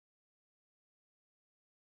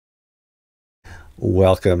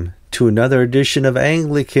Welcome to another edition of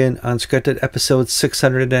Anglican Unscripted, episode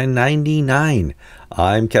 699.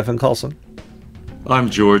 I'm Kevin Carlson. I'm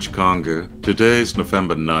George Conger. Today's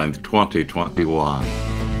November 9th, 2021.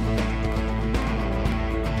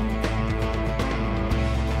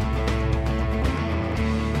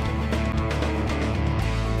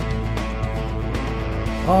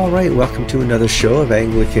 All right, welcome to another show of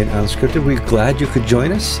Anglican Unscripted. We're glad you could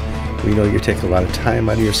join us. We know you're taking a lot of time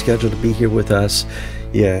out of your schedule to be here with us.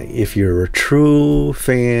 Yeah, if you're a true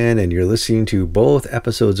fan and you're listening to both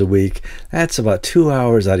episodes a week, that's about 2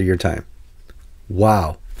 hours out of your time.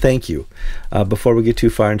 Wow, thank you. Before we get too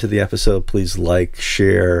far into the episode, please like,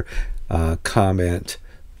 share, comment.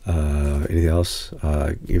 Anything else?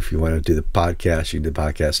 If you want to do the podcast, you can do the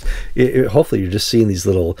podcast. Hopefully you're just seeing these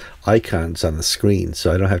little icons on the screen,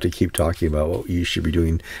 so I don't have to keep talking about what you should be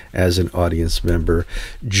doing as an audience member.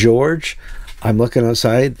 George, I'm looking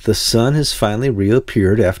outside. The sun has finally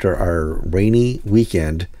reappeared after our rainy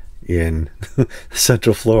weekend in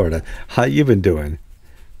Central Florida. How you been doing?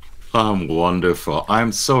 I'm wonderful.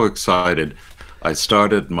 I'm so excited. I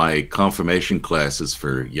started my confirmation classes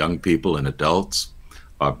for young people and adults.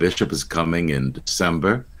 Our bishop is coming in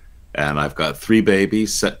December, and I've got 3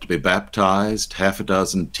 babies set to be baptized, half a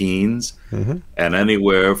dozen teens, and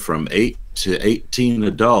anywhere from 8 to 18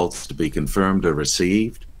 adults to be confirmed or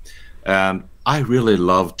received. And I really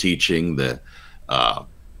love teaching.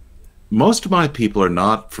 Most of my people are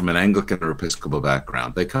not from an Anglican or Episcopal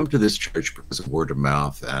background. They come to this church because of word of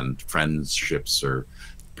mouth and friendships, or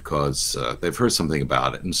because they've heard something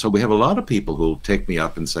about it. And so we have a lot of people who take me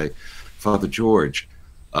up and say, Father George,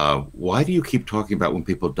 why do you keep talking about when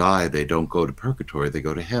people die, they don't go to purgatory, they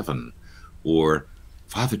go to heaven? Or,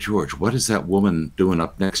 Father George, what is that woman doing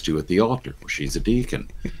up next to you at the altar? Well, she's a deacon.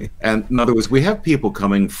 And in other words, we have people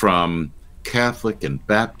coming from Catholic and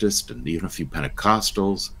Baptist and even a few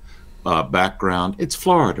Pentecostals background. It's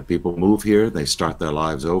Florida. People move here, they start their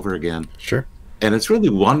lives over again. Sure. And it's really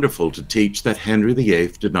wonderful to teach that Henry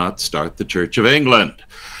VIII did not start the Church of England.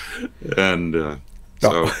 And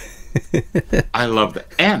I love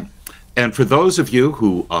that. And for those of you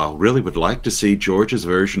who really would like to see George's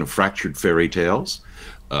version of Fractured Fairy Tales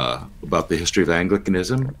about the history of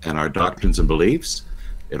Anglicanism and our doctrines and beliefs,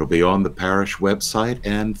 it'll be on the parish website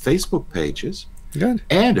and Facebook pages. Good.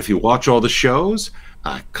 And if you watch all the shows,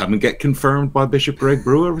 come and get confirmed by Bishop Greg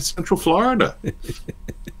Brewer of Central Florida.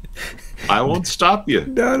 I won't stop you.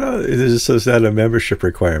 No, it's not a membership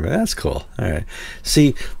requirement. That's cool. All right.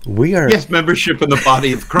 See, we are... Yes, membership in the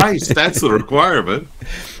body of Christ. That's the requirement.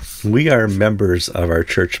 We are members of our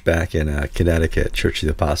church back in Connecticut, Church of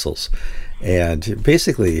the Apostles. And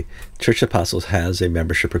basically, Church of the Apostles has a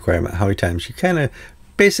membership requirement. How many times you kind of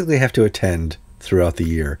basically have to attend throughout the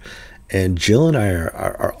year. And Jill and I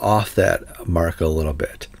are off that mark a little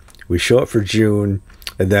bit. We show up for June,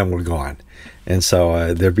 and then we're gone. And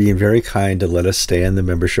so they're being very kind to let us stay in the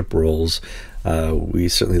membership rules. We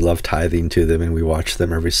certainly love tithing to them, and we watch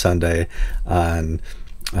them every Sunday on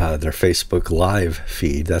their Facebook Live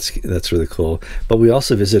feed. That's really cool. But we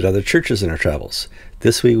also visit other churches in our travels.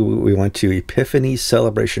 This week we went to Epiphany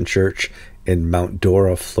Celebration Church in Mount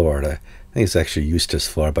Dora, Florida. I think it's actually Eustis,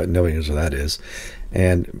 Florida, but nobody knows where that is.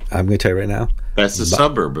 And I'm going to tell you right now, that's a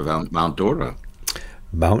suburb of Mount Dora.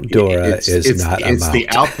 Mount Dora is not a mount.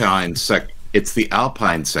 It's the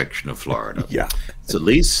alpine section of Florida. Yeah. It's at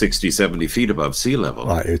least 60, 70 feet above sea level.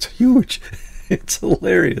 It's huge. It's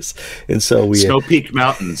hilarious. And so snow-peaked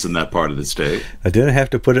mountains in that part of the state. I didn't have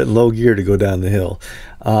to put it in low gear to go down the hill.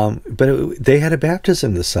 But they had a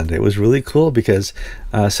baptism this Sunday. It was really cool because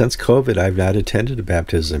since COVID, I've not attended a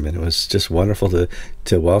baptism. And it was just wonderful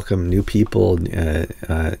to welcome new people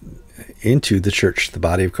into the church, the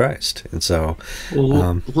body of Christ. And so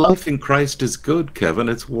life in Christ is good, Kevin.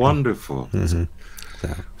 It's wonderful.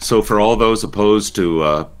 So for all those opposed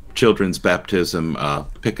to children's baptism,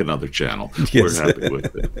 pick another channel. Yes. We're happy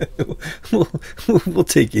with it. We'll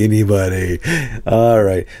take anybody. All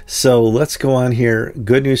right, so let's go on here.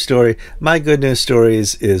 Good news story. My good news story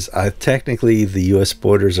is technically the U.S.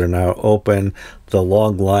 borders are now open. The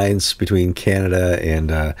long lines between Canada and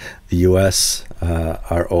the U.S.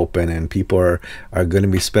 Are open, and people are going to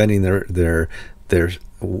be spending their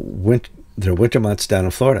winter months down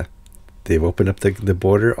in Florida. They've opened up the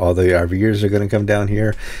border. All the RVers are going to come down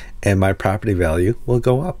here, and my property value will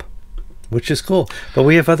go up, which is cool. But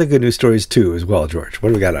we have other good news stories too as well, George. What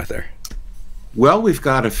do we got out there? Well, we've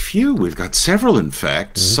got a few. We've got several, in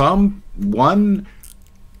fact. Well,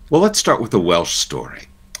 let's start with the Welsh story.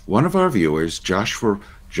 One of our viewers, Joshua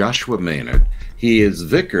Joshua Maynard. He is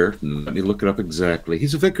vicar, let me look it up exactly.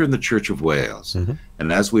 He's a vicar in the Church of Wales.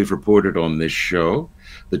 And as we've reported on this show,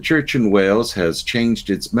 the church in Wales has changed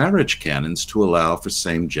its marriage canons to allow for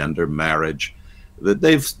same-gender marriage.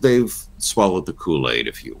 They've swallowed the Kool-Aid,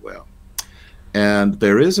 if you will. And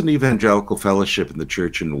there is an evangelical fellowship in the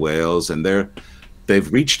church in Wales, and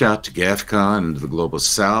they've reached out to GAFCON and the Global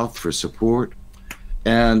South for support.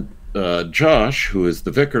 And Josh, who is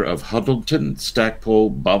the vicar of Huddleton, Stackpole,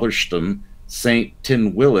 Botherstone, St.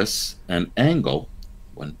 Tin Willis, and Angle,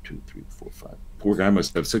 1, 2, 3, 4, 5. Poor guy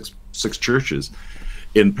must have six churches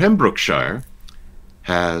in Pembrokeshire,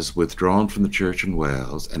 has withdrawn from the church in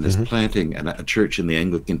Wales and is planting a church in the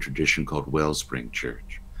Anglican tradition called Wellspring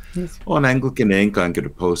Church. Yes. On Anglican Inc., I'm going to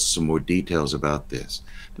post some more details about this.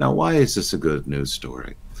 Now, why is this a good news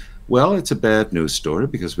story? Well, it's a bad news story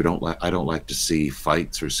because I don't like to see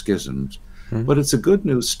fights or schisms. But it's a good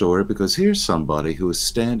news story because here's somebody who is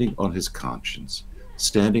standing on his conscience,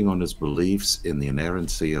 standing on his beliefs in the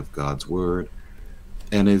inerrancy of God's word,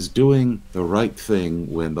 and is doing the right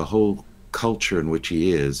thing when the whole culture in which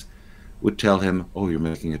he is would tell him, oh, you're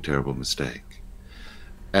making a terrible mistake.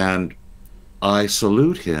 And I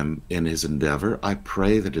salute him in his endeavor. I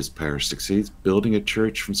pray that his parish succeeds. Building a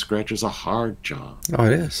church from scratch is a hard job. Oh,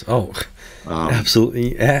 it is. Oh,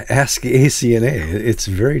 absolutely. Ask ACNA. It's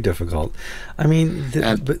very difficult. I mean,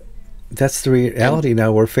 but that's the reality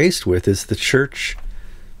now we're faced with, is the church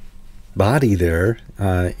body there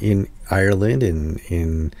in Ireland and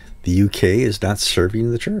in the UK is not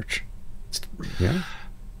serving the church. Yeah.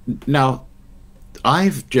 Now,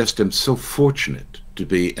 I've just am so fortunate to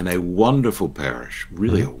be in a wonderful parish,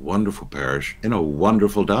 really a wonderful parish, in a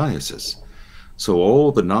wonderful diocese. So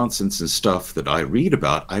all the nonsense and stuff that I read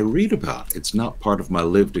about. It's not part of my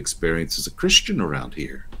lived experience as a Christian around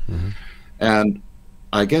here. And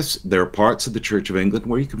I guess there are parts of the Church of England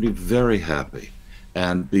where you can be very happy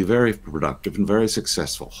and be very productive and very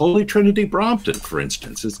successful. Holy Trinity Brompton, for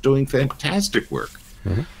instance, is doing fantastic work.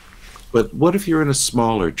 But what if you're in a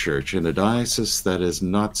smaller church, in a diocese that is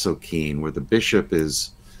not so keen, where the bishop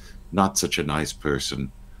is not such a nice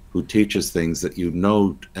person, who teaches things that you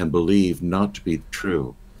know and believe not to be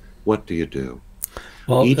true? What do you do?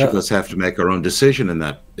 Well, each of us have to make our own decision in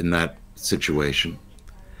that situation.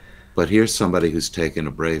 But here's somebody who's taken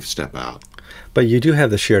a brave step out. But you do have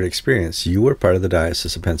the shared experience. You were part of the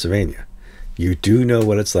Diocese of Pennsylvania. You do know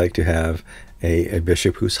what it's like to have a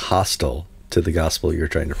bishop who's hostile to the gospel you're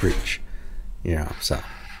trying to preach. So.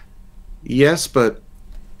 Yes, but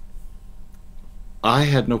I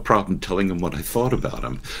had no problem telling him what I thought about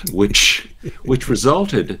him, which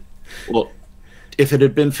resulted, well, if it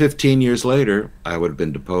had been 15 years later, I would have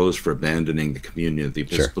been deposed for abandoning the communion of the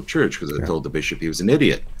Episcopal Church because I told the bishop he was an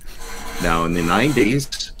idiot. Now, in the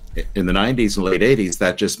 90s and late 80s,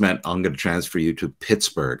 that just meant, I'm going to transfer you to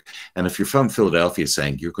Pittsburgh. And if you're from Philadelphia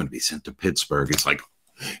saying you're going to be sent to Pittsburgh, it's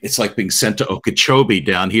like being sent to Okeechobee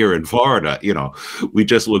down here in Florida. We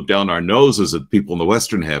just look down our noses at people in the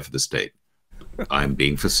western half of the state. I'm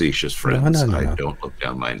being facetious, friends. No. I don't look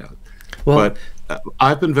down my nose. Well, but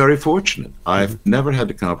I've been very fortunate. I've never had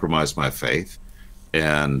to compromise my faith.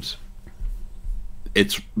 And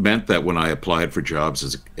it's meant that when I applied for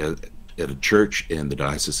jobs at a church in the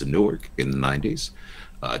Diocese of Newark in the 90s,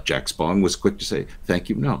 Jack Spong was quick to say, thank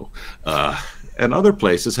you, no. And other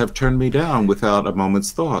places have turned me down without a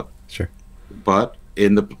moment's thought. Sure. But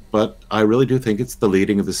I really do think it's the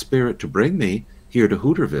leading of the Spirit to bring me here to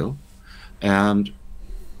Hooterville, and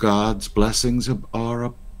God's blessings are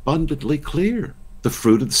abundantly clear. The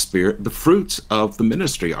fruit of the Spirit, the fruits of the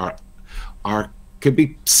ministry can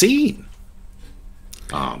be seen.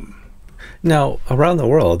 Now, around the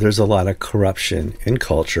world, there's a lot of corruption in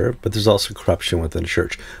culture, but there's also corruption within the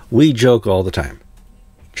church. We joke all the time.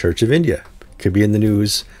 Church of India could be in the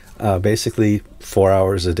news basically 4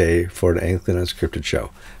 hours a day for an Anglican Unscripted show.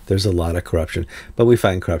 There's a lot of corruption, but we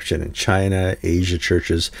find corruption in China, Asia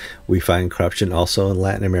churches. We find corruption also in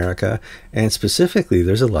Latin America, and specifically,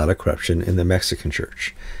 there's a lot of corruption in the Mexican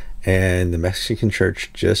church. And the Mexican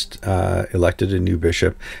church just elected a new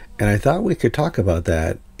bishop, and I thought we could talk about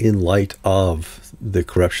that in light of the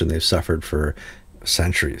corruption they've suffered for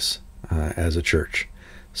centuries as a church.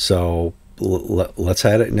 So let's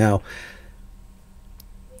have it now.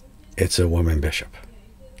 It's a woman bishop.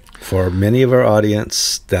 For many of our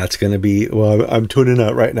audience, that's going to be, well, I'm tuning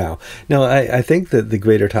out right now. No, I think that the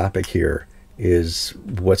greater topic here is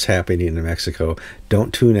what's happening in Mexico.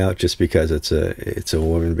 Don't tune out just because it's a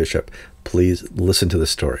woman bishop. Please listen to the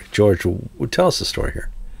story. George, tell us the story here.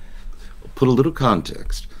 Put a little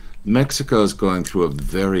context. Mexico is going through a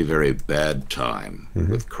very, very bad time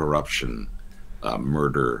with corruption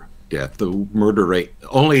murder death. The murder rate,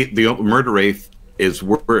 only the murder rate is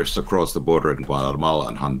worse across the border in Guatemala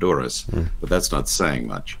and Honduras, but that's not saying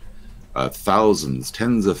much. Thousands,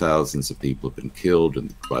 tens of thousands of people have been killed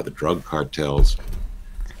by the drug cartels.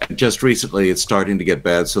 And just recently, it's starting to get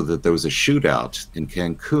bad, so that there was a shootout in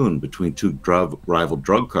Cancun between two rival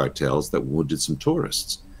drug cartels that wounded some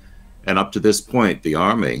tourists. And up to this point, the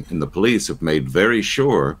army and the police have made very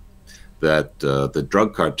sure that the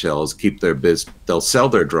drug cartels keep their business. They'll sell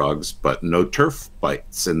their drugs, but no turf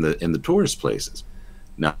fights in the tourist places.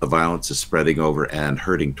 Now the violence is spreading over and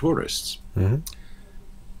hurting tourists.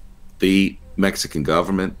 The Mexican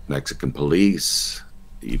government, Mexican police,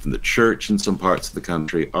 even the church in some parts of the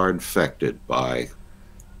country are infected by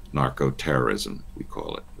narco-terrorism, we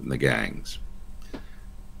call it, and the gangs.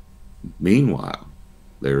 Meanwhile,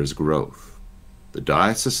 there is growth. The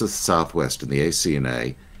Diocese of the Southwest and the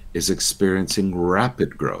ACNA is experiencing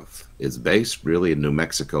rapid growth. It's based really in New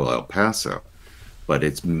Mexico, El Paso, but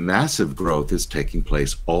its massive growth is taking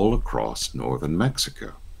place all across northern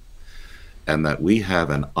Mexico. And that we have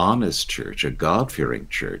an honest church, a God-fearing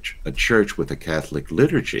church, a church with a Catholic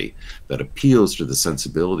liturgy that appeals to the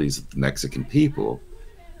sensibilities of the Mexican people,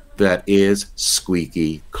 that is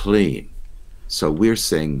squeaky clean. So we're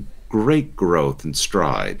seeing great growth and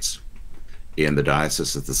strides in the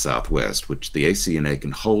Diocese of the Southwest, which the ACNA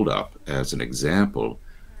can hold up as an example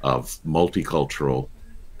of multicultural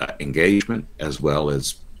engagement as well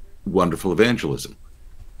as wonderful evangelism.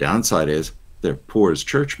 Downside is they're poor as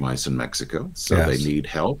church mice in Mexico, so Yes. they need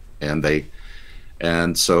help,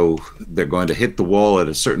 and so they're going to hit the wall at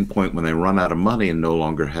a certain point when they run out of money and no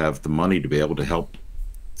longer have the money to be able to help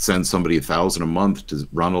send somebody $1,000 a month to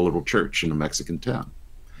run a little church in a Mexican town.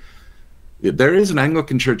 There is an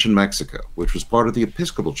Anglican church in Mexico, which was part of the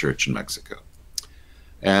Episcopal Church in Mexico.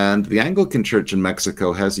 And the Anglican Church in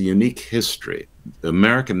Mexico has a unique history. The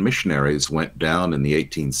American missionaries went down in the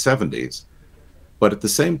 1870s, but at the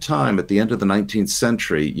same time, at the end of the 19th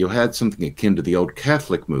century, you had something akin to the old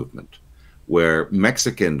Catholic movement, where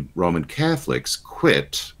Mexican Roman Catholics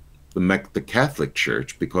quit the Catholic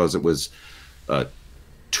Church because it was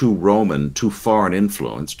too Roman, too foreign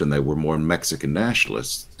influenced, and they were more Mexican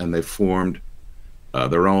nationalists, and they formed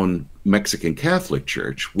their own Mexican Catholic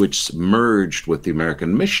Church, which merged with the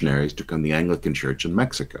American missionaries to become the Anglican Church in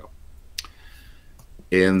Mexico.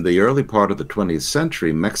 In the early part of the 20th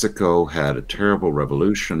century, Mexico had a terrible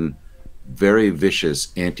revolution, very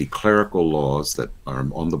vicious anti-clerical laws that are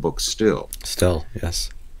on the books still. Still, yes.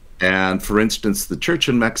 And for instance, the church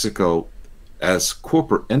in Mexico, as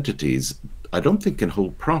corporate entities, I don't think can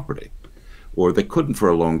hold property, or they couldn't for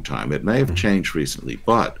a long time. It may have changed recently,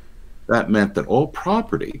 but that meant that all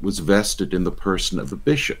property was vested in the person of the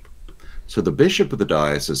bishop. So the bishop of the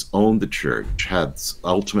diocese owned the church, had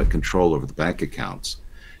ultimate control over the bank accounts.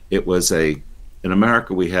 It was in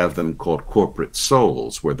America, we have them called corporate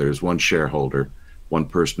souls, where there's one shareholder, one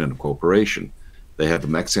person in a corporation. They have the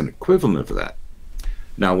Mexican equivalent of that.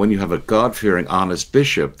 Now, when you have a God-fearing, honest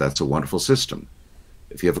bishop, that's a wonderful system.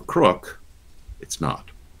 If you have a crook, it's not.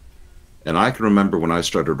 And I can remember when I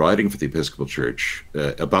started writing for the Episcopal Church,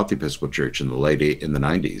 about the Episcopal Church in the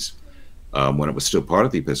 90s, when it was still part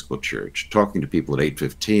of the Episcopal Church, talking to people at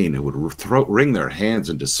 815 who would wring their hands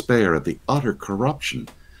in despair at the utter corruption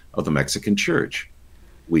of the Mexican Church.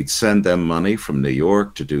 We'd send them money from New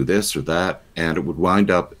York to do this or that, and it would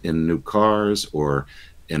wind up in new cars or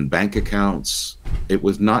in bank accounts. It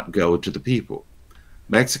would not go to the people.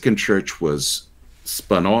 Mexican Church was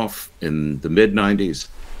spun off in the mid-90s,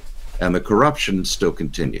 and the corruption still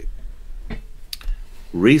continued.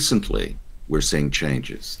 Recently, we're seeing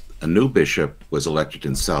changes. A new bishop was elected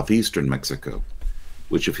in southeastern Mexico,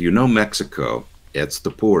 which, if you know Mexico, it's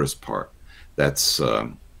the poorest part. That's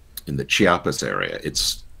in the Chiapas area.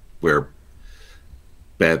 It's where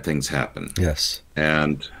bad things happen. Yes.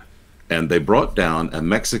 And they brought down a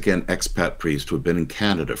Mexican expat priest who had been in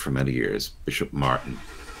Canada for many years, Bishop Martin.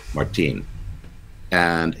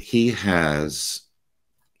 And he has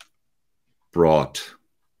brought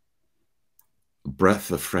a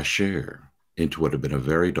breath of fresh air into what had been a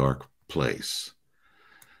very dark place.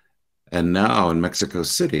 And now in Mexico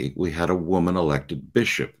City, we had a woman elected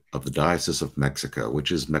bishop of the Diocese of Mexico,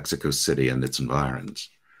 which is Mexico City and its environs.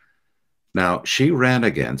 Now, she ran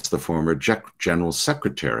against the former General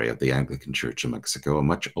Secretary of the Anglican Church of Mexico, a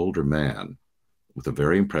much older man with a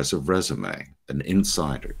very impressive resume, an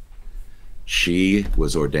insider. She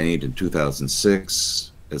was ordained in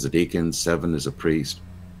 2006 as a deacon, 7 as a priest,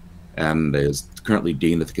 and is currently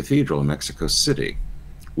dean of the cathedral in Mexico City,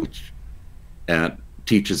 and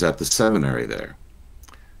teaches at the seminary there.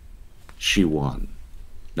 She won.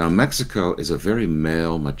 Now, Mexico is a very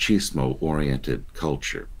male machismo-oriented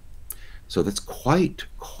culture. So that's quite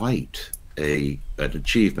an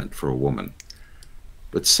achievement for a woman.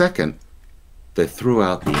 But second, they threw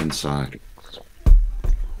out the insiders.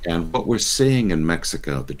 And what we're seeing in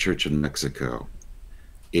Mexico, the church in Mexico,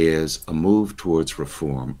 is a move towards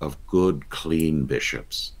reform of good, clean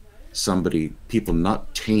bishops. People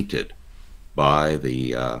not tainted by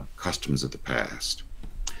the customs of the past.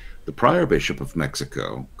 The prior bishop of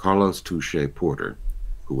Mexico, Carlos Touche Porter,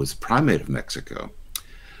 who was primate of Mexico,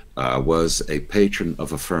 was a patron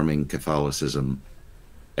of affirming Catholicism,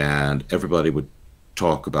 and everybody would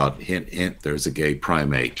talk about, hint, hint, there's a gay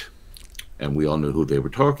primate, and we all knew who they were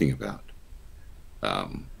talking about.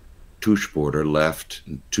 Touche Porter left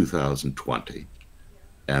in 2020,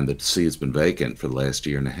 and the see has been vacant for the last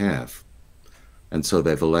year and a half. And so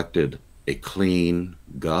they've elected a clean,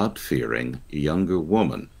 God-fearing, younger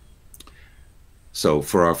woman. So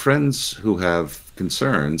for our friends who have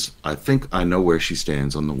concerns, I think I know where she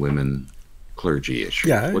stands on the women clergy issue.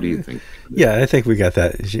 Yeah. What do you think? Yeah, I think we got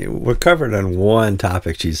that. We're covered on one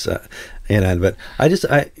topic she's in on, but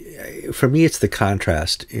for me, it's the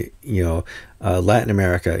contrast. Latin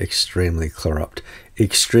America, extremely corrupt,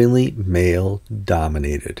 extremely male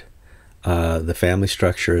dominated. The family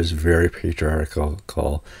structure is very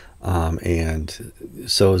patriarchal, and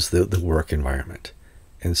so is the work environment.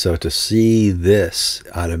 And so to see this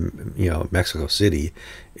out of Mexico City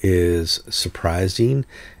is surprising,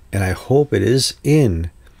 and I hope it is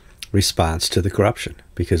in response to the corruption,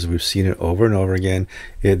 because we've seen it over and over again.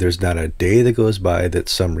 There's not a day that goes by that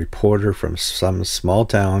some reporter from some small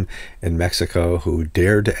town in Mexico who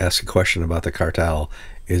dared to ask a question about the cartel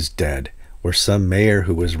is dead, or some mayor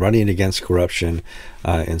who was running against corruption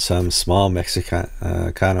in some small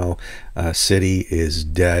Mexicano city is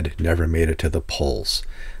dead, never made it to the polls.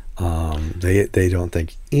 They don't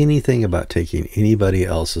think anything about taking anybody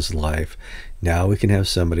else's life. Now we can have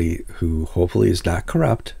somebody who hopefully is not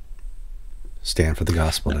corrupt stand for the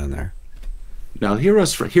gospel down there. Now hear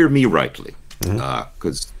me rightly,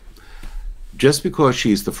 because just because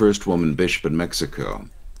she's the first woman bishop in Mexico,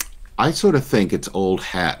 I sort of think it's old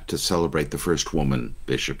hat to celebrate the first woman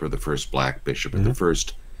bishop or the first black bishop or the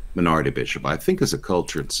first minority bishop. I think as a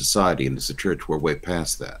culture and society and as a church, we're way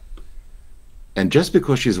past that. And just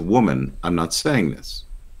because she's a woman, I'm not saying this.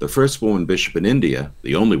 The first woman bishop in India,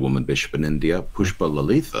 the only woman bishop in India, Pushpa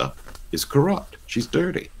Lalitha, is corrupt. She's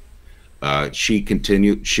dirty. She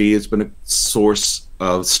has been a source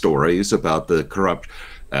of stories about the corrupt.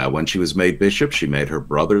 When she was made bishop, she made her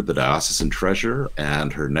brother the diocesan treasurer,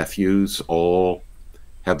 and her nephews all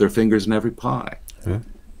have their fingers in every pie.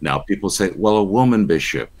 Now people say, well, a woman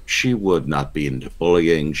bishop, she would not be into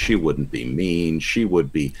bullying, she wouldn't be mean, she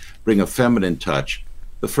would bring a feminine touch.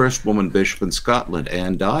 The first woman bishop in Scotland,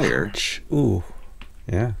 Anne Dyer,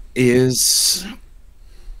 is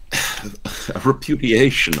a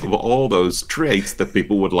repudiation of all those traits that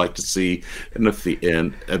people would like to see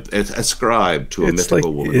ascribed to a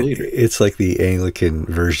mythical woman leader. It's like the Anglican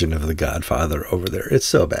version of the Godfather over there. It's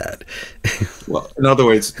so bad. Well, in other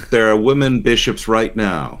words, there are women bishops right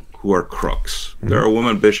now who are crooks. There are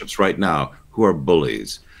women bishops right now who are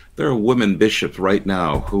bullies. There are women bishops right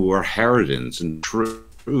now who are harridans and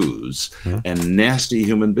shrews and nasty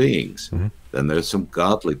human beings. Then there's some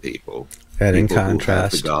godly people. And in contrast, who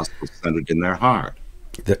have the gospel centered in their heart.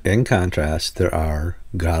 In contrast, there are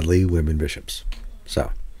godly women bishops. So,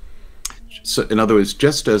 in other words,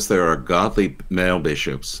 just as there are godly male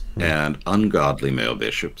bishops and ungodly male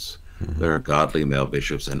bishops, there are godly male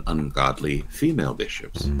bishops and ungodly female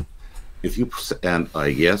bishops.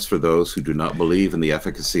 Yes, for those who do not believe in the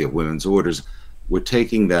efficacy of women's orders, we're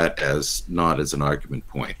taking that as not as an argument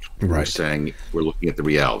point. Right. We're saying we're looking at the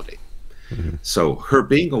reality. So her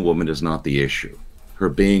being a woman is not the issue. Her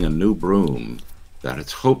being a new broom that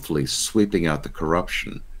is hopefully sweeping out the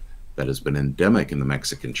corruption that has been endemic in the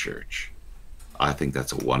Mexican church. I think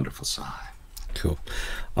that's a wonderful sign. Cool.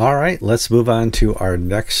 All right, let's move on to our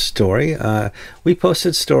next story. We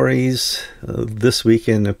posted stories this week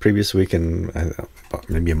and the previous week and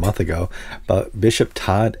maybe a month ago about Bishop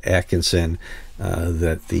Todd Atkinson,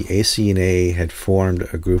 that the ACNA had formed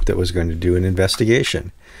a group that was going to do an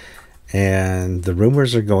investigation. And the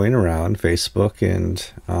rumors are going around Facebook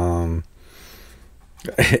and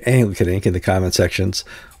Anglican Inc. in the comment sections.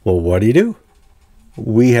 Well, what do you do?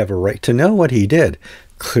 We have a right to know what he did.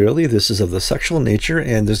 Clearly, this is of the sexual nature,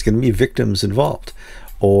 and there's going to be victims involved.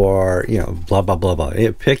 Or, blah, blah, blah, blah.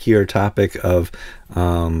 Pick your topic of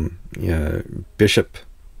bishop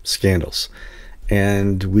scandals.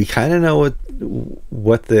 and we kind of know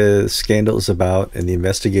what the scandal is about and the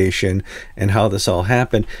investigation and how this all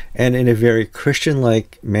happened. And in a very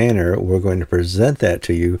Christian-like manner, we're going to present that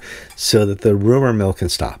to you so that the rumor mill can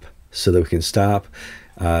stop, so that we can stop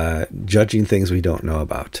judging things we don't know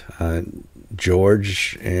about.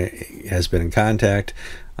 George has been in contact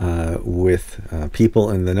with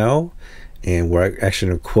people in the know, and we're actually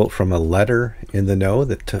going to quote from a letter in the know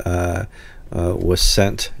that was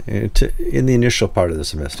sent in the initial part of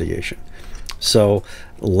this investigation. So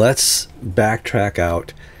let's backtrack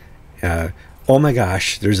out. Oh my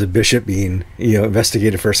gosh, there's a bishop being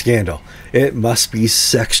investigated for a scandal. It must be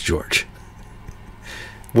sex, George.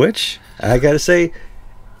 Which, I gotta say,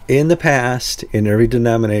 in the past, in every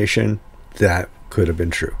denomination, that could have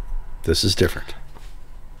been true. This is different.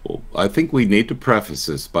 Well, I think we need to preface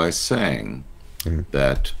this by saying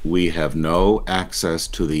that we have no access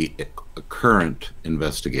to the current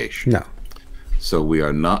investigation. No. So we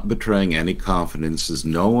are not betraying any confidences.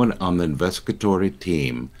 No one on the investigatory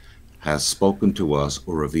team has spoken to us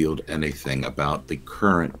or revealed anything about the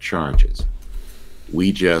current charges.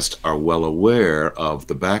 We just are well aware of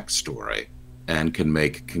the backstory and can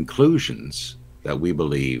make conclusions that we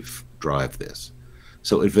believe drive this.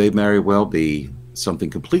 So it may very well be something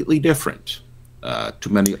completely different. Too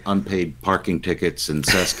many unpaid parking tickets in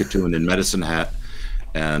Saskatoon and Medicine Hat,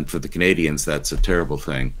 and for the Canadians, that's a terrible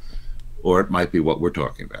thing. Or it might be what we're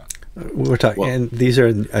talking about. We're talking, and these are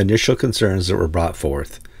initial concerns that were brought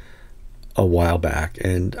forth a while back,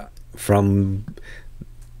 and from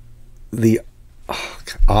the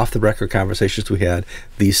off-the-record conversations we had,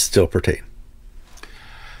 these still pertain.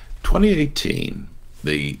 2018,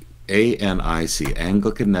 the ANIC,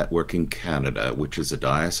 Anglican Network in Canada, which is a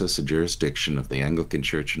diocesan jurisdiction of the Anglican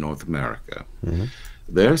Church in North America,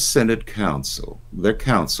 their Synod Council,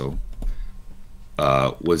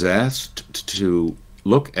 was asked to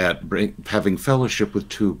look at having fellowship with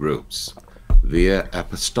two groups, Via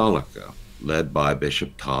Apostolica, led by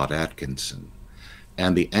Bishop Todd Atkinson,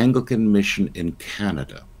 and the Anglican Mission in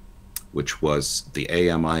Canada, which was the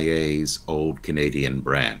AMIA's old Canadian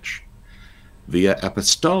branch. Via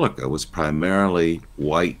Apostolica was primarily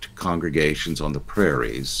white congregations on the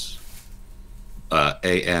prairies.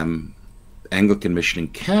 Anglican Mission in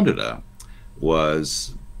Canada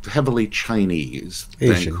was heavily Chinese,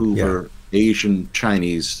 Asian, Vancouver, Asian,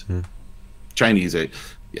 Chinese,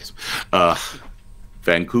 yes,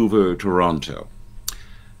 Vancouver, Toronto.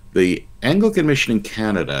 The Anglican Mission in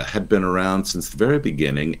Canada had been around since the very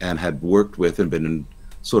beginning and had worked with and been in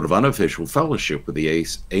sort of unofficial fellowship with the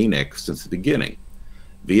ANIC since the beginning.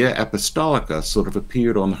 Via Apostolica sort of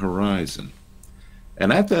appeared on the horizon.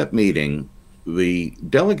 And at that meeting, the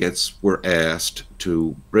delegates were asked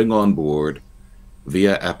to bring on board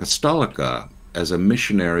Via Apostolica as a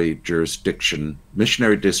missionary jurisdiction,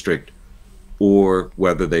 missionary district, or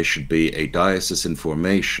whether they should be a diocese in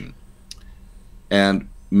formation. And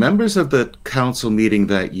members of the council meeting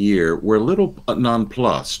that year were a little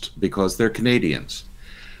nonplussed because they're Canadians.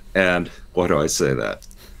 And why do I say that?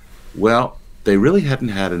 Well, they really hadn't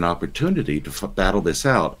had an opportunity to battle this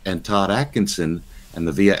out, and Todd Atkinson and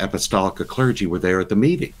the Via Apostolica clergy were there at the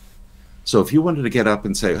meeting. So if you wanted to get up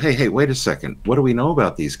and say, hey, wait a second, what do we know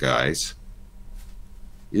about these guys?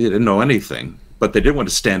 You didn't know anything, but they didn't want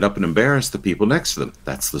to stand up and embarrass the people next to them.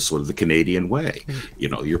 That's the sort of the Canadian way. You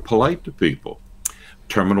know, you're polite to people.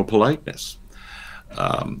 Terminal politeness.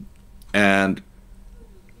 And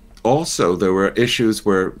also there were issues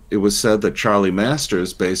where it was said that Charlie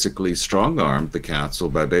Masters basically strong-armed the council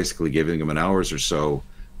by basically giving them an hour's or so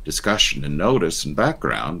discussion and notice and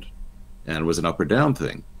background, and it was an up or down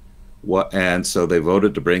thing. And so they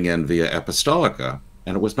voted to bring in Via Apostolica,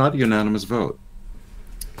 and it was not a unanimous vote.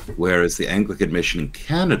 Whereas the Anglican Mission in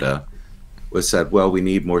Canada was said, well, we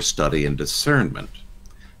need more study and discernment.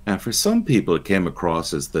 And for some people, it came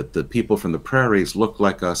across as that the people from the prairies look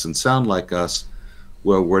like us and sound like us.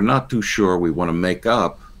 Well, we're not too sure we want to make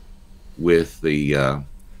up with the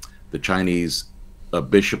Chinese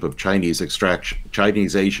bishop of Chinese extraction,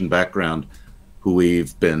 Chinese Asian background, who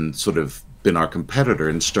we've been our competitor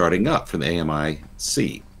in starting up from the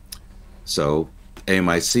AMIC. So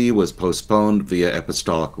AMIC was postponed, Via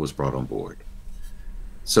Apostolica was brought on board.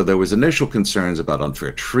 So there was initial concerns about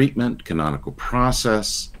unfair treatment, canonical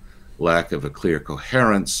process, lack of a clear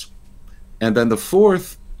coherence. And then the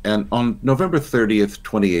fourth, and on November 30th,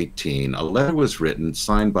 2018, a letter was written,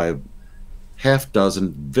 signed by a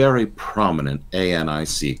half-dozen very prominent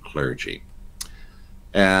ANIC clergy.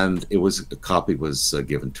 And a copy was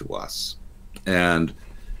given to us. And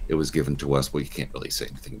it was given to us, well, you can't really say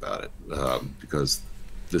anything about it because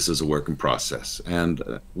this is a work in process.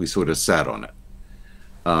 And we sort of sat on it.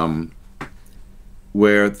 Where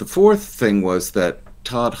the fourth thing was that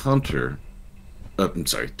Todd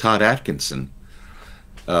Atkinson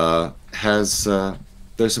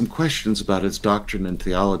there's some questions about his doctrine and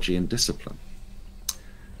theology and discipline.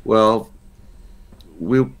 Well,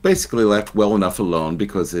 we basically left well enough alone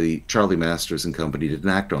because the Charlie Masters and company didn't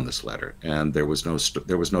act on this letter, and there was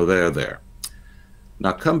no there.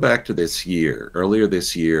 Now come back to this year. Earlier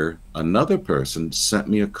this year, another person sent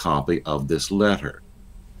me a copy of this letter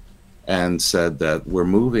and said that we're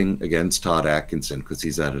moving against Todd Atkinson because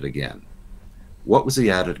he's at it again. What was he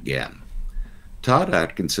at it again? Todd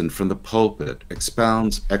Atkinson from the pulpit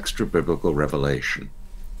expounds extra biblical revelation.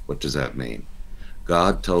 What does that mean?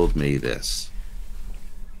 God told me this.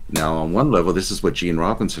 Now, on one level, this is what Gene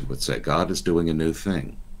Robinson would say. God is doing a new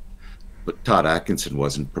thing. But Todd Atkinson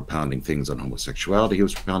wasn't propounding things on homosexuality. He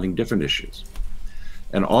was propounding different issues.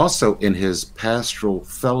 And also in his pastoral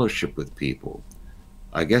fellowship with people,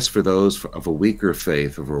 I guess for those of a weaker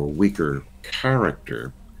faith, of a weaker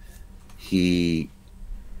character, he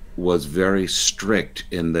was very strict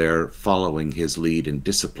in their following his lead in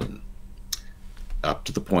discipline, up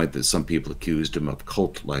to the point that some people accused him of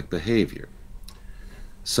cult-like behavior.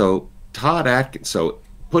 So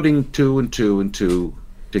putting two and two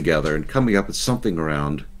together and coming up with something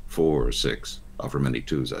around 4 or 6, however many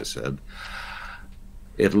twos I said,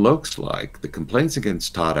 it looks like the complaints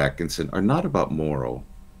against Todd Atkinson are not about moral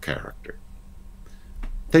character.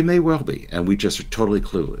 They may well be, and we just are totally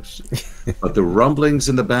clueless. But the rumblings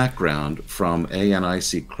in the background from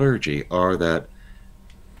ANIC clergy are that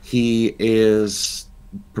he is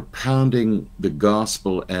propounding the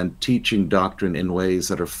gospel and teaching doctrine in ways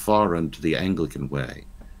that are foreign to the Anglican way,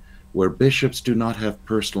 where bishops do not have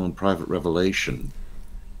personal and private revelation.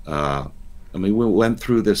 I mean, we went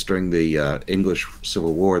through this during the English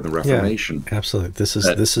Civil War, the Reformation. Yeah, absolutely. This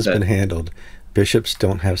has been handled. Bishops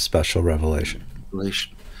don't have special revelation.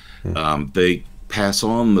 They pass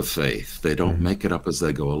on the faith. They don't make it up as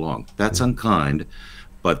they go along. That's unkind,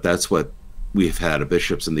 but that's what we've had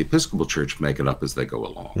bishops in the Episcopal Church make it up as they go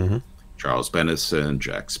along. Charles Bennison,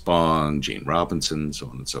 Jack Spong, Gene Robinson, so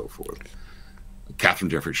on and so forth.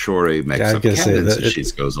 Catherine Jeffrey Shorey makes up canons as she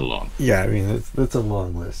goes along. Yeah, I mean, that's a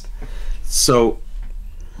long list. So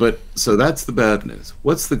that's the bad news.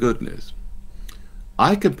 What's the good news?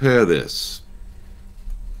 I compare this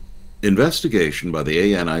investigation by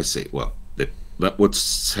the ANIC. Well,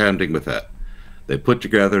 what's happening with that? They put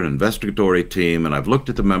together an investigatory team, and I've looked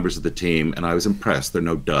at the members of the team, and I was impressed. They're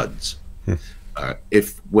no duds.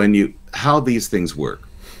 How these things work,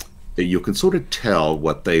 you can sort of tell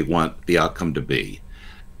what they want the outcome to be.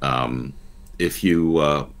 If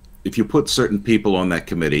you put certain people on that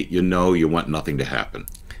committee, you know you want nothing to happen.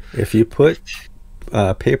 If you put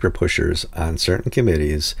paper pushers on certain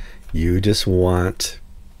committees, you just want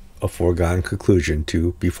a foregone conclusion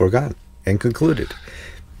to be foregone and concluded.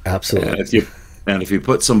 Absolutely. And if you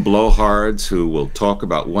put some blowhards who will talk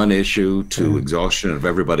about one issue to exhaustion of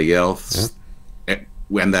everybody else,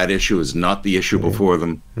 when that issue is not the issue before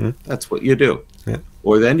them, that's what you do.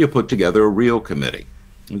 Or then you put together a real committee.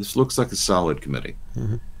 And this looks like a solid committee.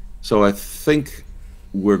 So I think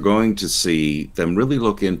we're going to see them really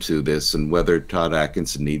look into this and whether Todd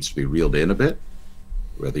Atkinson needs to be reeled in a bit,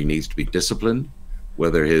 whether he needs to be disciplined,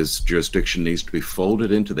 whether his jurisdiction needs to be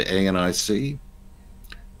folded into the ANIC,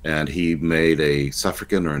 and he made a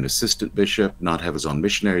suffragan or an assistant bishop, not have his own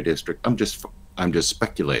missionary district. I'm just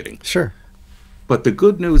speculating. Sure. But the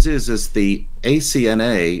good news is the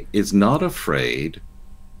ACNA is not afraid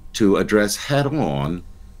to address head-on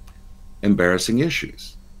embarrassing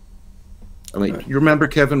issues. I mean, you remember,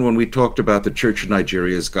 Kevin, when we talked about the Church of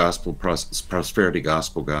Nigeria's prosperity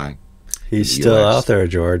gospel guy? He's still out there,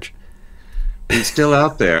 George. He's still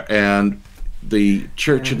out there, and the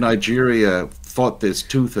Church of Nigeria fought this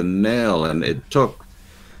tooth and nail, and it took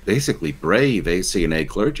basically brave ACNA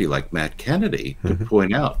clergy like Matt Kennedy to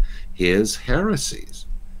point out his heresies.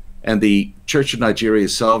 And the Church of Nigeria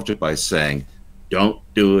solved it by saying, don't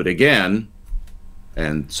do it again.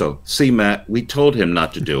 And so, see, Matt, we told him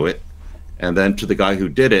not to do it. And then to the guy who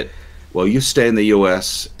did it, well, you stay in the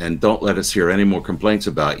U.S. and don't let us hear any more complaints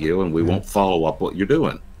about you, and we won't follow up what you're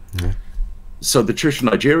doing. So the Church of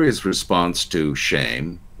Nigeria's response to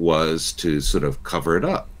shame was to sort of cover it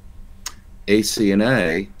up.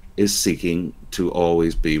 ACNA is seeking to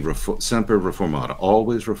always be semper reformata,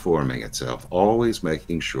 always reforming itself, always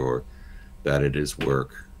making sure that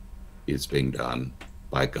work is being done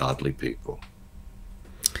by godly people.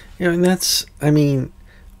 You know, and that's, I mean,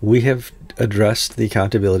 we have addressed the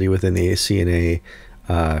accountability within the ACNA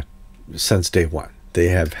since day one. They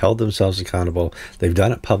have held themselves accountable. They've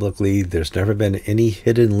done it publicly. There's never been any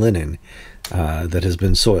hidden linen that has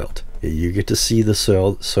been soiled. You get to see the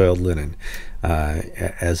soiled linen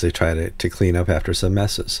as they try to clean up after some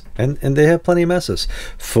messes. And they have plenty of messes.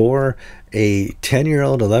 For a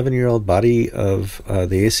 10-year-old, 11-year-old body of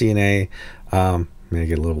the ACNA, I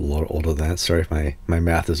get a little older than that. Sorry if my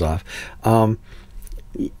math is off.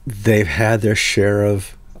 They've had their share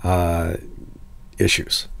of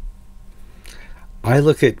issues. I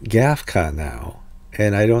look at GAFCON now,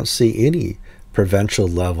 and I don't see any provincial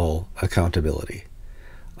level accountability.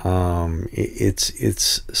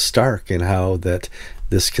 It's stark in how that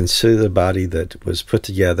this considered body that was put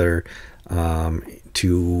together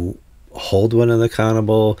to hold one another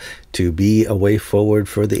accountable, to be a way forward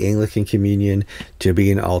for the Anglican Communion, to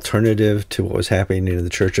be an alternative to what was happening in the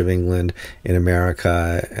Church of England, in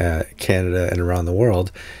America, Canada, and around the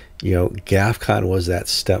world. You know, GAFCON was that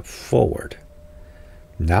step forward.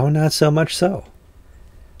 Now, not so much so.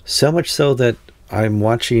 So much so that I'm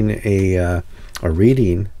watching or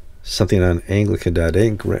reading something on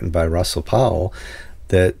Anglican.inc written by Russell Powell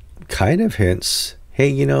that kind of hints, hey,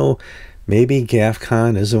 you know, maybe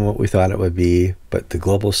GAFCON isn't what we thought it would be, but the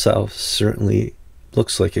Global South certainly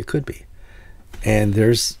looks like it could be. And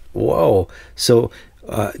there's, whoa. So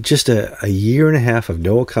just a year and a half of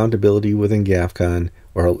no accountability within GAFCON,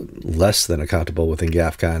 or less than accountable within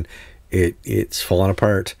GAFCON. It's fallen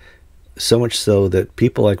apart. So much so that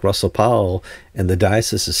people like Russell Powell and the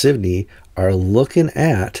Diocese of Sydney are looking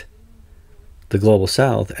at the Global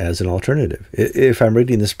South as an alternative. If I'm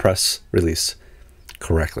reading this press release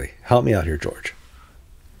correctly. Help me out here, George.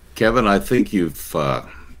 Kevin, I think you've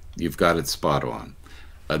got it spot on.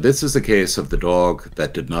 This is a case of the dog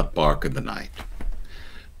that did not bark in the night.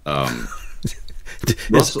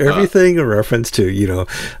 Is everything a reference to, you know,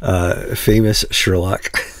 famous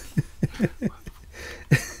Sherlock?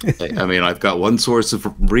 I mean, I've got one source of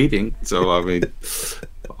reading, so I mean,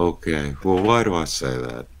 okay. Well, why do I say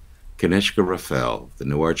that? Kanishka Raphael, the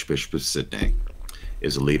new Archbishop of Sydney,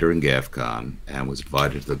 is a leader in GAFCON and was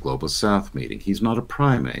invited to the Global South meeting. He's not a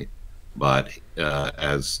primate, but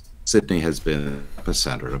as Sydney has been the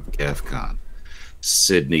epicenter of GAFCON.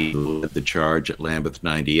 Sydney led the charge at Lambeth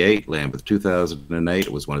 98, Lambeth 2008.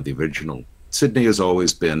 It was one of the original. Sydney has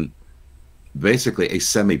always been basically a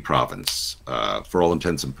semi-province for all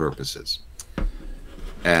intents and purposes.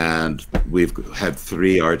 And we've had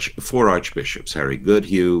four archbishops: Harry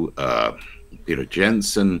Goodhue, Peter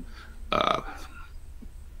Jensen,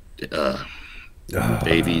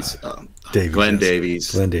 Davies, Glenn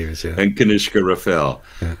Davies, yeah. and Kanishka Raphael.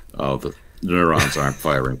 Yeah. Oh, the neurons aren't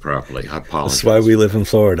firing properly. I apologize. That's why we live in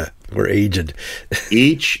Florida. We're aged.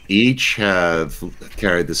 each have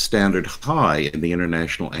carried the standard high in the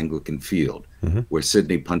international Anglican field, where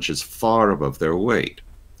Sydney punches far above their weight.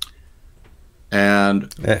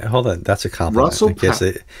 And hold on, that's a compliment.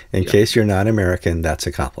 In case you're not American, that's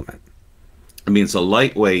a compliment. I mean, it's a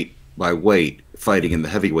lightweight by weight fighting in the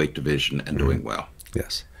heavyweight division and doing well.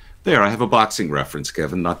 Yes. There, I have a boxing reference,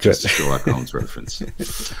 Kevin, not just a Sherlock Holmes reference.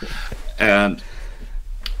 And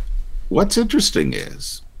what's interesting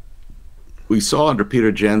is we saw under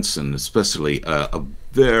Peter Jensen, especially, a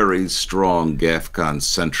very strong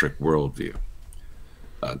GAFCON-centric worldview.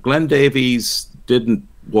 Glenn Davies didn't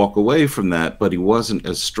walk away from that, but he wasn't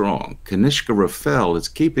as strong. Kanishka Raphael is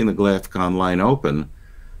keeping the GAFCON line open,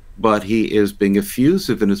 but he is being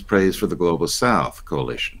effusive in his praise for the Global South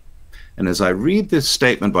coalition. And as I read this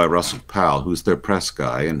statement by Russell Powell, who's their press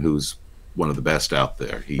guy and who's one of the best out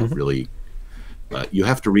there, he really, you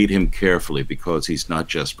have to read him carefully because he's not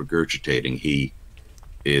just regurgitating. He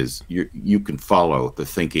is, you can follow the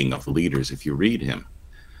thinking of leaders if you read him,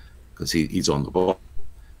 because he's on the ball.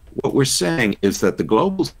 What we're saying is that the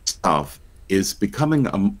Global South is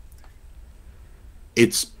becoming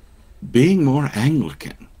it's being more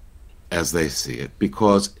Anglican, as they see it,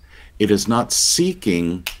 because it is not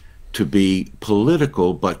seeking to be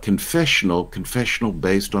political, but confessional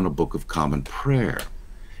based on a Book of Common Prayer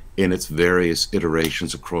in its various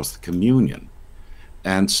iterations across the communion.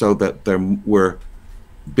 And so that we're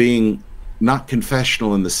being not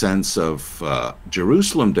confessional in the sense of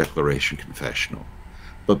Jerusalem Declaration confessional,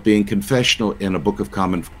 but being confessional in a Book of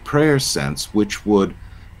Common Prayer sense, which would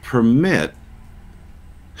permit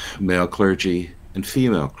male clergy and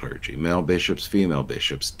female clergy, male bishops, female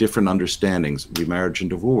bishops, different understandings, remarriage and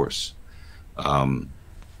divorce.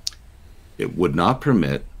 It would not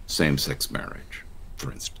permit same-sex marriage,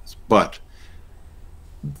 for instance. But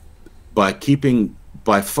by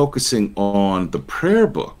focusing on the prayer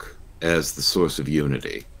book as the source of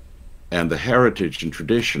unity and the heritage and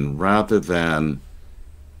tradition, rather than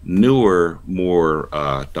newer, more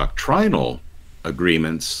doctrinal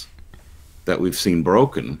agreements that we've seen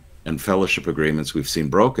broken, and fellowship agreements we've seen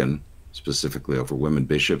broken, specifically over women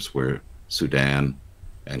bishops, where Sudan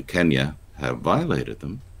and Kenya have violated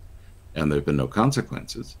them, and there have been no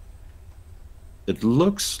consequences. It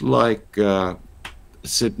looks like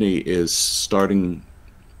Sydney is starting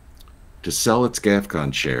to sell its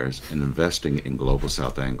GAFCON shares and investing in Global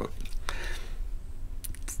South Anglican.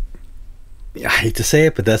 I hate to say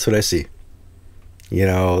it, but that's what I see. You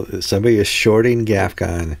know, somebody is shorting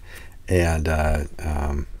GAFCON and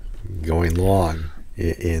going long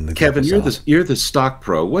in the Kevin, you're the stock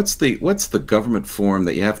pro. What's the government form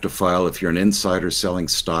that you have to file if you're an insider selling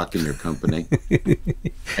stock in your company?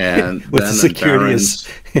 And with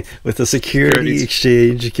the Securities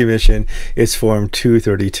Exchange Commission, it's Form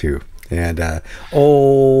 232, and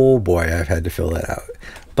oh boy, I've had to fill that out.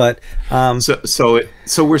 But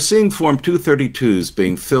so we're seeing Form 232s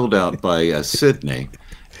being filled out by Sydney,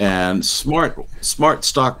 and smart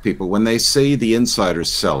stock people, when they see the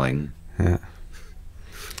insiders selling. Yeah.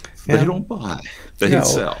 They don't buy, they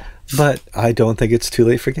sell. But I don't think it's too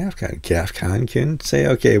late for GAFCON. GAFCON can say,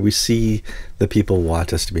 okay, we see the people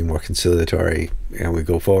want us to be more conciliatory and we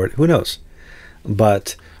go forward. Who knows?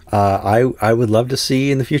 But I would love to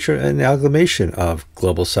see in the future an amalgamation of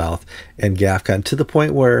Global South and GAFCON, to the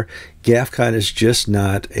point where GAFCON is just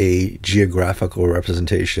not a geographical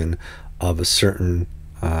representation of a certain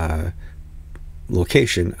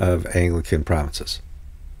location of Anglican provinces.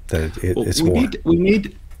 That it's more.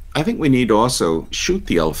 I think we need to also shoot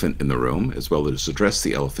the elephant in the room, as well as address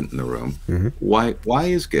the elephant in the room. Mm-hmm. Why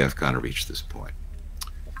is GAFCON reached this point?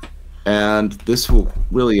 And this will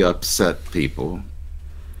really upset people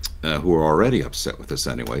who are already upset with us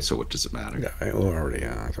anyway. So what does it matter? Yeah, already.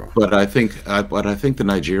 But I think the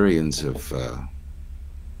Nigerians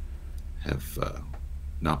have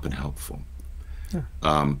not been helpful.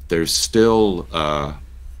 Yeah. There's still.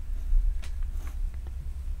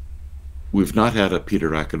 We've not had a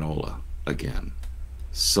Peter Akinola again,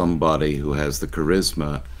 somebody who has the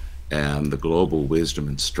charisma and the global wisdom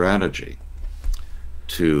and strategy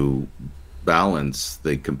to balance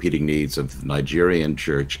the competing needs of the Nigerian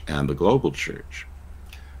church and the global church.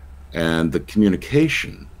 And the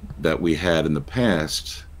communication that we had in the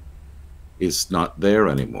past is not there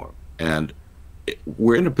anymore. And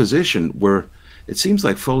we're in a position where it seems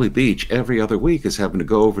like Foley Beach every other week is having to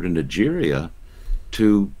go over to Nigeria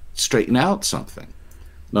to straighten out something.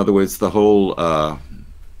 In other words, the whole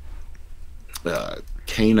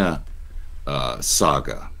Cana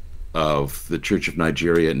saga of the Church of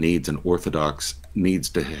Nigeria needs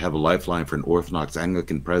to have a lifeline for an Orthodox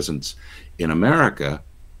Anglican presence in America.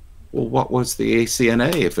 Well, what was the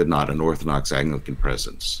ACNA if it not an Orthodox Anglican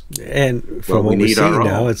presence? And from what we're seeing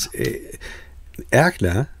now, it's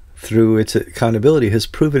ACNA, through its accountability, has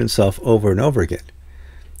proven itself over and over again,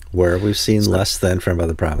 where we've seen less than from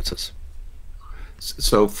other provinces.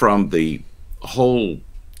 So from the whole,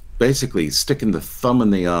 basically sticking the thumb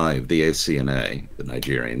in the eye of the ACNA, the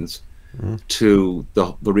Nigerians, to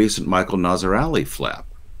the recent Michael Nazarali flap,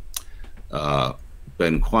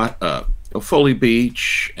 Foley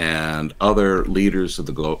Beach and other leaders of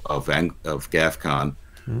GAFCON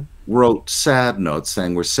wrote sad notes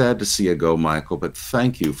saying, "We're sad to see you go, Michael, but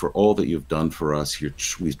thank you for all that you've done for us.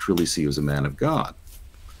 We truly see you as a man of God."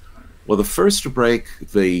 Well, the first to break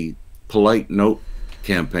the polite note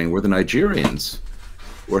campaign were the Nigerians,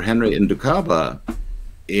 where Henry Ndukaba,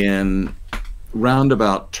 in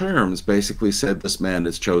roundabout terms, basically said this man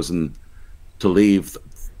has chosen to leave.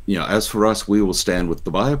 As for us, we will stand with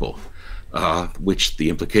the Bible, which the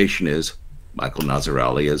implication is Michael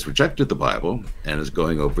Nazarali has rejected the Bible and is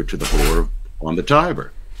going over to the whore on the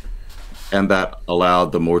Tiber. And that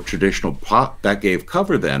allowed the more traditional that gave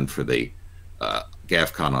cover then for the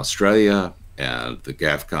GAFCON Australia and the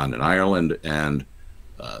GAFCON in Ireland and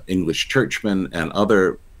English churchmen and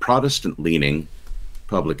other Protestant-leaning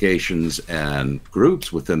publications and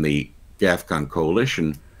groups within the GAFCON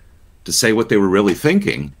coalition to say what they were really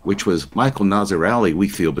thinking, which was, Michael Nazarali, we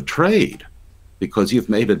feel betrayed because you've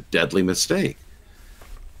made a deadly mistake.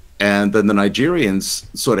 And then the Nigerians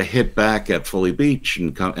sort of hit back at Foley Beach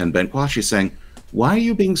and Benkwashi saying, why are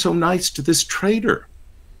you being so nice to this traitor?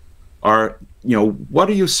 What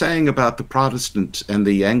are you saying about the Protestant and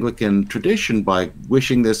the Anglican tradition by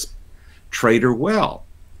wishing this traitor well?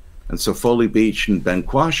 And so Foley Beach and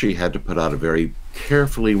Benkwashi had to put out a very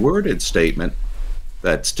carefully worded statement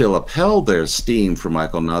that still upheld their esteem for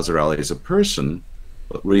Michael Nazarali as a person,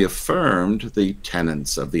 but reaffirmed the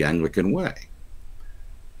tenets of the Anglican way.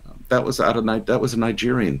 That was a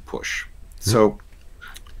Nigerian push. So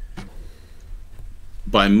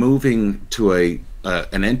by moving to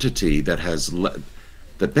an entity that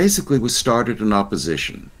that basically was started in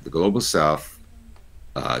opposition. The Global South,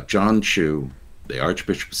 John Chu, the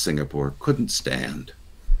Archbishop of Singapore, couldn't stand.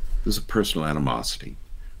 There's a personal animosity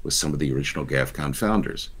with some of the original GAVCON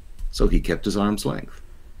founders. So he kept his arm's length,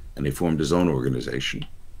 and he formed his own organization.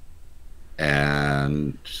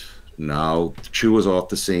 And now Chu is off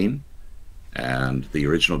the scene, and the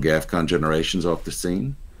original GAVCON generation's off the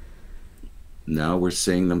scene. Now we're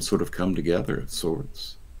seeing them sort of come together of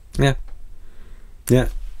sorts. Yeah. Yeah.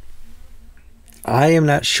 I am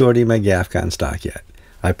not shorting my GAVCON stock yet.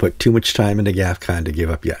 I put too much time into GAVCON to give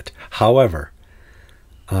up yet. However,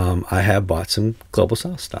 I have bought some Global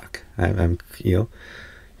South stock. I'm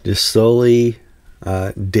just slowly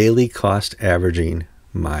daily cost averaging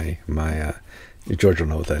my George will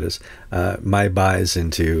know what that is, my buys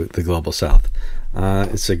into the Global South.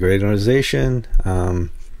 It's a great organization.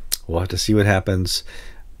 We'll have to see what happens.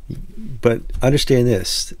 But understand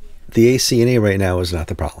this, the ACNA right now is not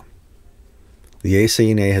the problem. The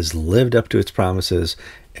ACNA has lived up to its promises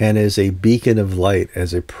and is a beacon of light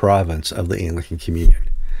as a province of the Anglican Communion.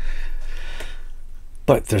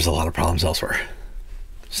 But there's a lot of problems elsewhere.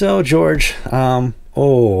 So, George,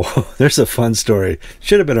 there's a fun story.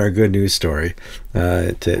 Should have been our good news story,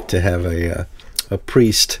 to have a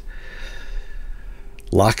priest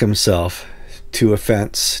lock himself to a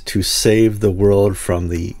fence to save the world from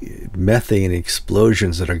the methane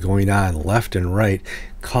explosions that are going on left and right,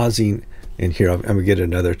 causing, and here I'm going to get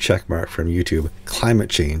another check mark from YouTube, climate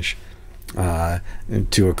change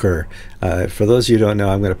to occur. For those of you who don't know,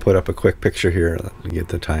 I'm going to put up a quick picture here. Let me get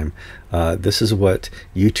the time. This is what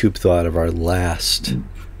YouTube thought of our last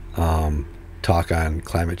talk on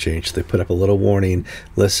climate change. They put up a little warning.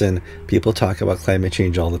 Listen, people talk about climate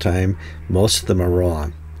change all the time. Most of them are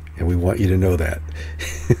wrong, and we want you to know that.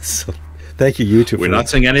 So thank you, YouTube. We're not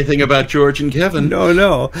saying anything about George and Kevin.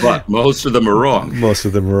 No. But most of them are wrong. Most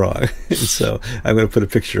of them are wrong. So I'm going to put a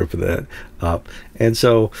picture of that up. And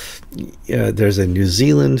so there's a New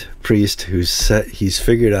Zealand priest he's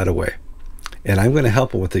figured out a way. And I'm going to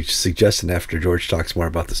help him with a suggestion after George talks more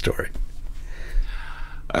about the story.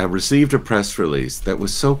 I received a press release that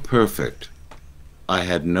was so perfect. I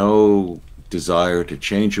had no desire to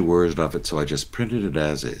change a word of it, so I just printed it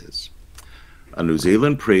as is. A New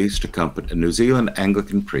Zealand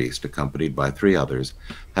Anglican priest, accompanied by 3 others,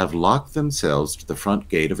 have locked themselves to the front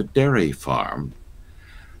gate of a dairy farm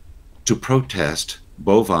to protest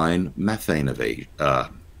bovine methane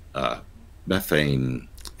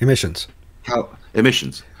emissions.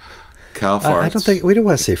 Cow farts. I don't think we don't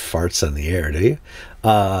want to say farts on the air, do you?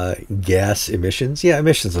 Gas emissions. Yeah,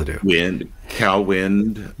 emissions will do. Cow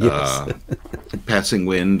wind, yes. Passing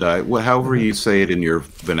wind. However you say it in your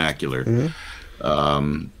vernacular.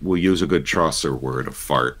 Mm-hmm. We'll use a good Chaucer word of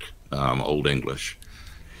fart, Old English.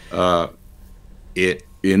 It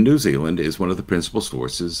in New Zealand is one of the principal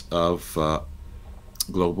sources of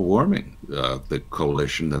global warming. The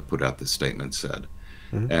coalition that put out this statement said.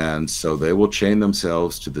 Mm-hmm. And so they will chain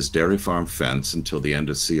themselves to this dairy farm fence until the end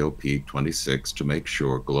of COP26 to make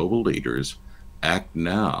sure global leaders act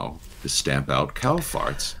now to stamp out cow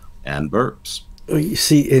farts and burps. You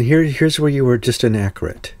see, and here's where you were just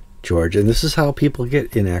inaccurate, George. And this is how people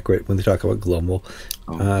get inaccurate when they talk about global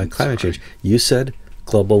climate change. You said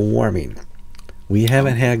global warming. We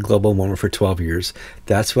haven't had global warming for 12 years.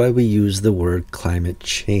 That's why we use the word climate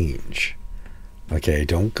change. Okay,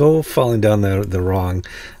 don't go falling down the wrong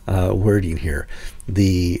wording here.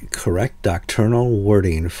 The correct doctrinal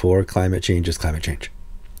wording for climate change is climate change.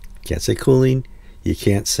 You can't say cooling. You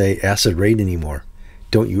can't say acid rain anymore.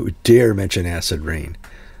 Don't you dare mention acid rain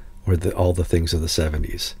or all the things of the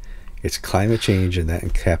 70s. It's climate change, and that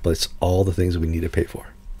encapsulates all the things we need to pay for.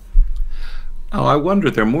 Oh, I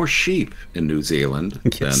wonder, there are more sheep in New Zealand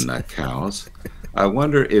yes. than cows. I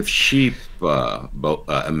wonder if sheep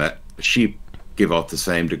give off the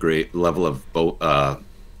same level of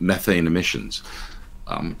methane emissions.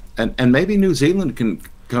 And maybe New Zealand can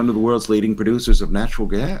come to the world's leading producers of natural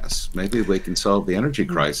gas. Maybe we can solve the energy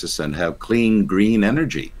crisis and have clean, green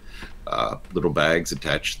energy, little bags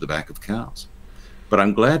attached to the back of cows. But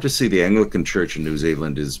I'm glad to see the Anglican Church in New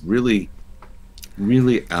Zealand is really,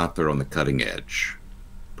 really out there on the cutting edge,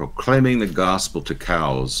 proclaiming the gospel to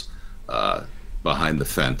cows behind the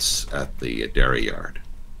fence at the dairy yard.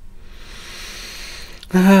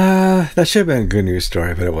 That should have been a good news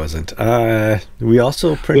story, but it wasn't. We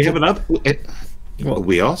also printed... We have another...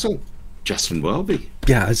 we also... Justin Welby.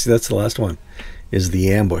 Yeah, that's the last one, is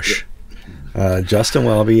the ambush. Justin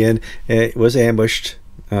Welby was ambushed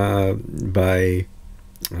by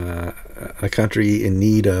a country in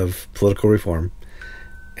need of political reform.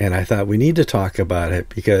 and I thought we need to talk about it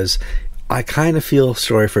because I kind of feel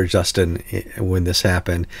sorry for Justin when this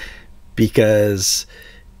happened, because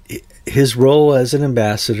his role as an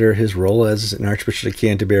ambassador, his role as an Archbishop of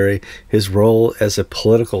Canterbury, his role as a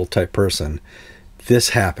political type person, this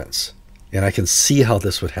happens. And I can see how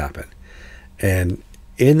this would happen. And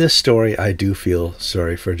in this story, I do feel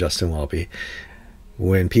sorry for Justin Welby.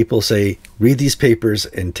 When people say, read these papers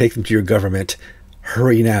and take them to your government,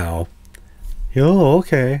 hurry now. Oh,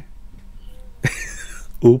 okay.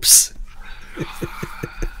 Oops.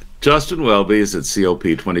 Justin Welby is at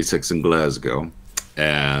COP26 in Glasgow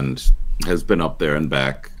and has been up there and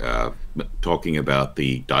back talking about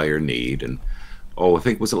the dire need. And I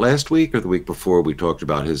think, was it last week or the week before, we talked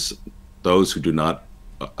about those who do not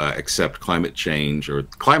accept climate change, or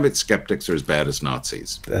climate skeptics are as bad as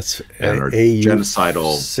Nazis. That's and are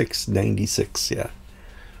genocidal. 696, yeah.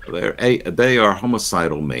 They are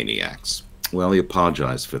homicidal maniacs. Well, he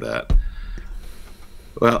apologized for that.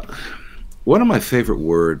 Well, one of my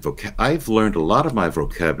favorite I've learned a lot of my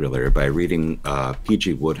vocabulary by reading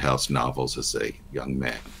P.G. Wodehouse novels as a young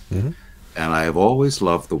man. Mm-hmm. And I have always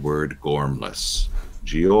loved the word gormless,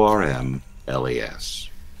 Gormles.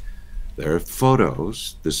 There are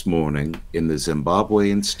photos this morning in the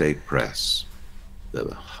Zimbabwean state press, the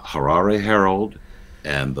Harare Herald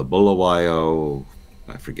and the Bulawayo,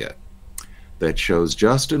 I forget, that shows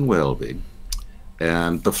Justin Welby.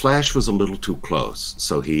 And the flash was a little too close,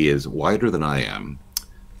 so he is wider than I am.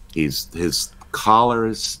 His collar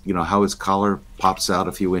is, you know how his collar pops out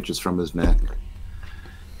a few inches from his neck?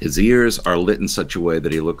 His ears are lit in such a way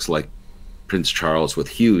that he looks like Prince Charles with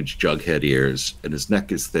huge jughead ears, and his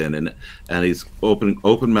neck is thin, and he's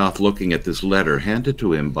open mouth looking at this letter handed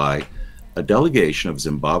to him by a delegation of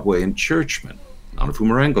Zimbabwean churchmen, none of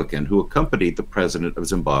whom are Anglican, who accompanied the president of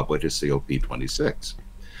Zimbabwe to COP26.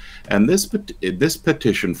 And this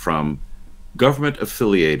petition from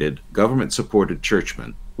government-affiliated, government-supported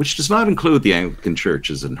churchmen, which does not include the Anglican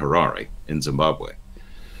churches in Harare, in Zimbabwe,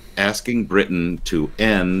 asking Britain to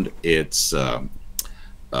end its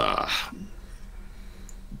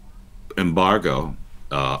embargo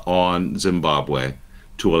on Zimbabwe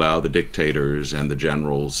to allow the dictators and the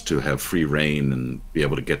generals to have free reign and be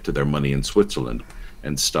able to get to their money in Switzerland,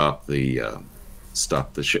 and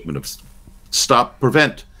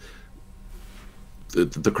prevent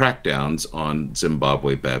the crackdowns on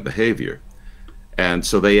Zimbabwe bad behavior. And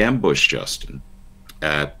so they ambushed Justin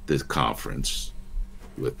at the conference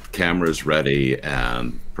with cameras ready,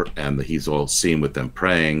 and he's all seen with them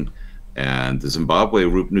praying. And the Zimbabwe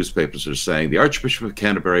newspapers are saying the Archbishop of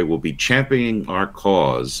Canterbury will be championing our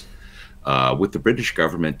cause with the British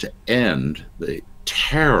government to end the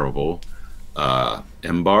terrible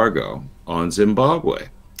embargo on Zimbabwe.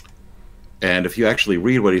 And if you actually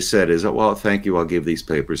read what he said, is, well, thank you, I'll give these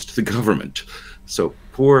papers to the government. So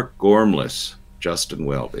poor gormless Justin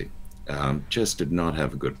Welby just did not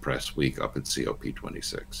have a good press week up at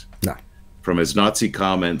COP26. No. From his Nazi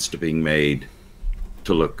comments to being made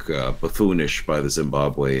to look buffoonish by the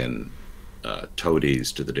Zimbabwean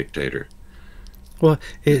toadies to the dictator. Well,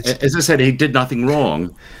 as I said, he did nothing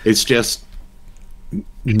wrong. It's just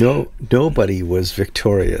nobody was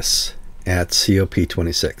victorious at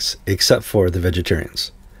COP26 except for the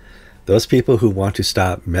vegetarians. Those people who want to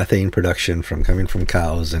stop methane production from coming from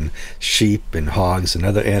cows and sheep and hogs and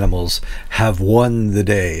other animals have won the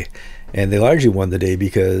day. And they largely won the day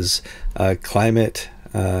because climate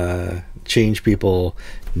change people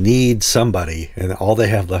need somebody, and all they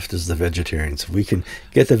have left is the vegetarians. If we can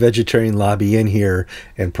get the vegetarian lobby in here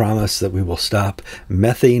and promise that we will stop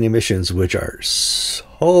methane emissions, which are so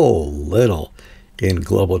little in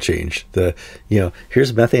global change.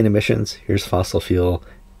 Here's methane emissions, here's fossil fuel,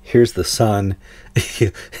 here's the sun,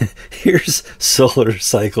 here's solar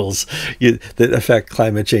cycles that affect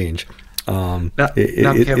climate change. Kevin,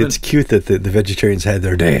 it's cute that the vegetarians had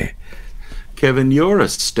their day. Kevin, you're a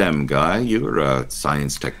STEM guy. You're a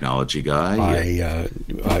science technology guy.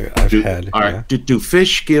 Do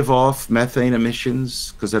fish give off methane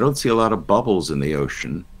emissions? Because I don't see a lot of bubbles in the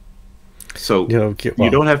ocean. So you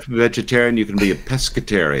don't have to be vegetarian. You can be a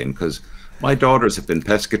pescatarian, because my daughters have been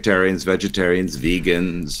pescatarians, vegetarians,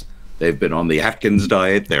 vegans. They've been on the Atkins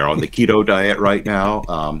diet. They're on the keto diet right now.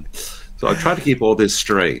 So I try to keep all this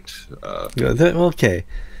straight. Okay.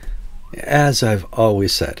 As I've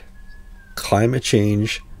always said, climate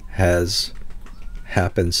change has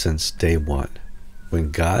happened since day one.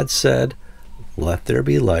 When God said, "Let there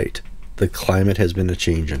be light," the climate has been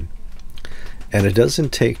a-changing. And it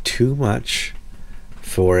doesn't take too much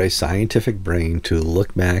for a scientific brain to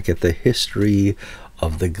look back at the history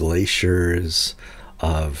of the glaciers,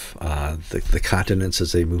 the continents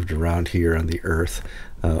as they moved around here on the Earth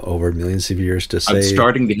over millions of years to say. I'm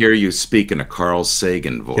starting to hear you speak in a Carl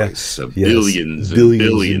Sagan voice. Yeah, Of yes, billions and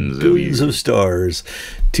billions and billions of stars,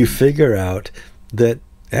 to figure out that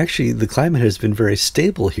actually the climate has been very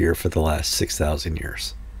stable here for the last 6,000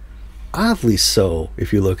 years. Oddly so,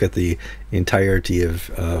 if you look at the entirety of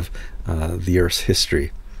the Earth's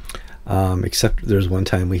history. Except there's one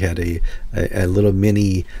time we had a little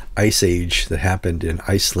mini ice age that happened in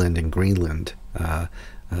Iceland and Greenland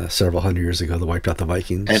several hundred years ago that wiped out the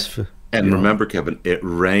Vikings. And remember, Kevin, it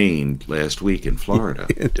rained last week in Florida.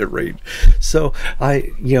 It rained. So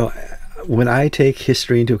when I take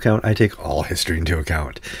history into account, I take all history into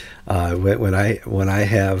account. When I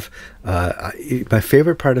have my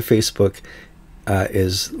favorite part of Facebook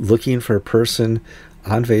is looking for a person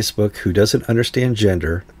on Facebook who doesn't understand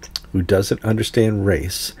gender, who doesn't understand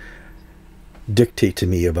race, dictate to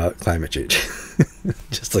me about climate change.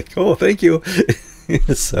 Just like, oh, thank you.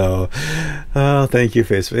 So, oh, thank you,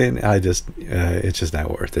 Facebook. And it's just not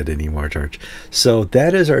worth it anymore, George. So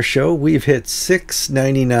that is our show. We've hit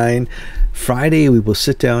 699. Friday, we will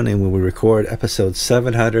sit down and we will record episode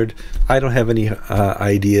 700. I don't have any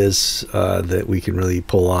ideas that we can really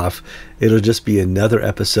pull off. It'll just be another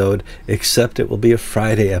episode, except it will be a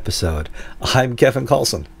Friday episode. I'm Kevin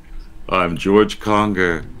Carlson. I'm George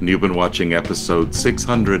Conger, and you've been watching episode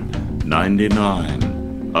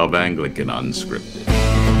 699 of Anglican Unscripted.